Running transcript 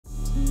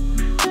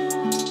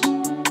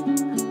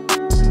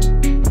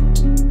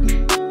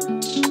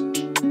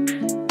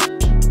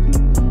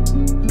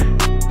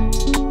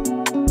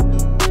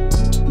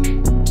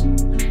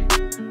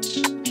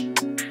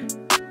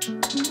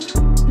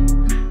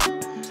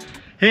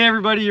Hey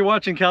everybody, you're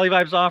watching Cali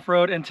Vibes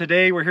Off-Road, and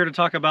today we're here to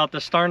talk about the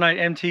StarKnight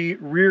MT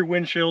rear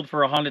windshield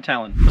for a Honda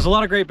Talon. There's a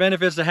lot of great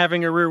benefits to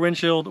having a rear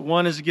windshield.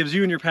 One is it gives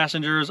you and your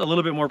passengers a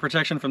little bit more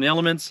protection from the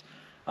elements.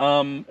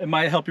 It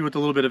might help you with a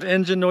little bit of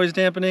engine noise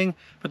dampening,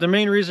 but the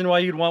main reason why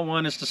you'd want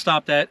one is to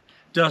stop that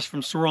dust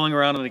from swirling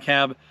around in the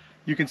cab.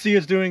 You can see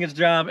it's doing its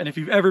job, and if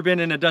you've ever been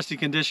in a dusty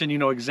condition, you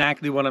know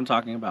exactly what I'm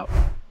talking about.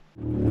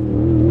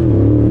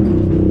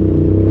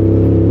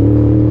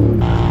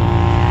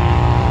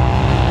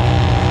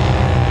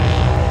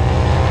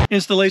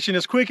 Installation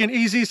is quick and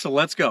easy, so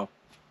let's go.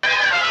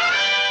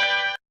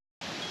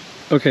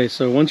 Okay,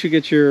 so once you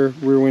get your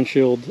rear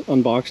windshield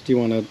unboxed, you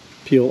want to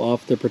peel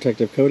off the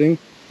protective coating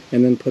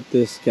and then put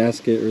this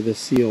gasket or this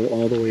seal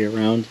all the way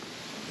around.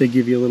 They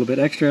give you a little bit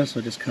extra, so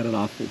just cut it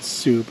off. It's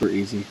super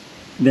easy.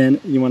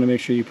 Then you want to make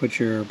sure you put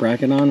your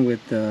bracket on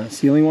with the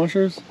sealing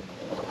washers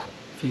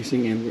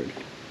facing inward.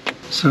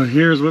 So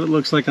here's what it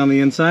looks like on the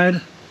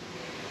inside.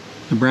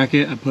 The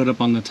bracket I put up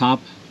on the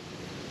top,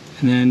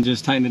 and then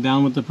just tighten it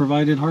down with the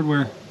provided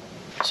hardware.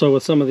 So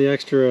with some of the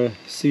extra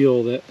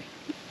seal that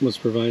was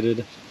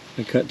provided,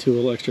 I cut two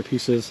little extra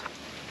pieces.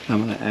 I'm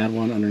gonna add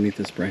one underneath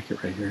this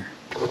bracket right here.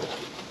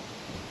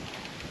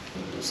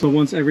 So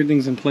once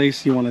everything's in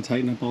place, you want to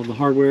tighten up all the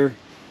hardware,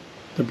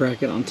 the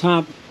bracket on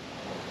top,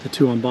 the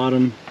two on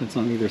bottom that's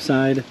on either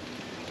side,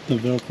 the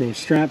Velcro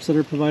straps that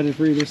are provided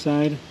for either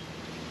side,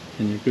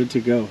 and you're good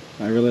to go.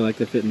 I really like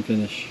the fit and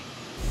finish.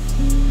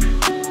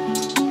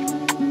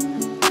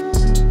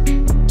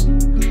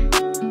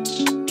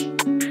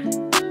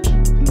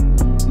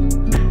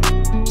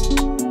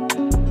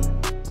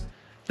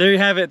 There you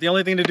have it. The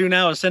only thing to do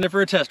now is send it for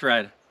a test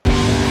ride.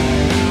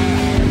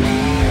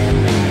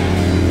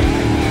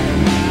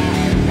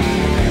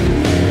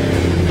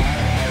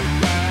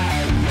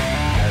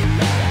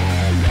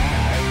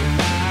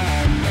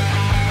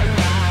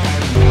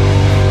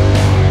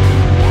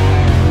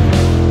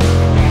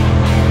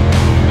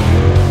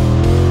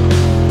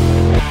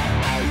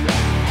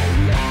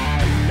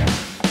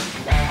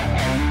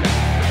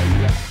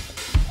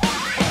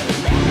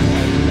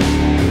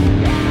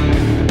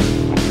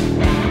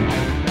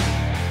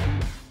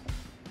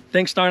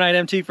 Thanks StarKnight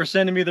MT for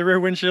sending me the rear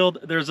windshield.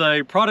 There's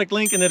a product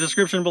link in the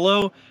description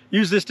below.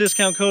 Use this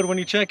discount code when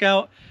you check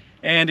out.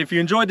 And if you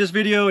enjoyed this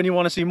video and you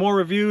want to see more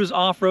reviews,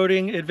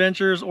 off-roading,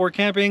 adventures, or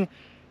camping,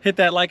 hit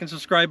that like and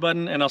subscribe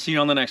button, and I'll see you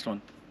on the next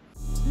one.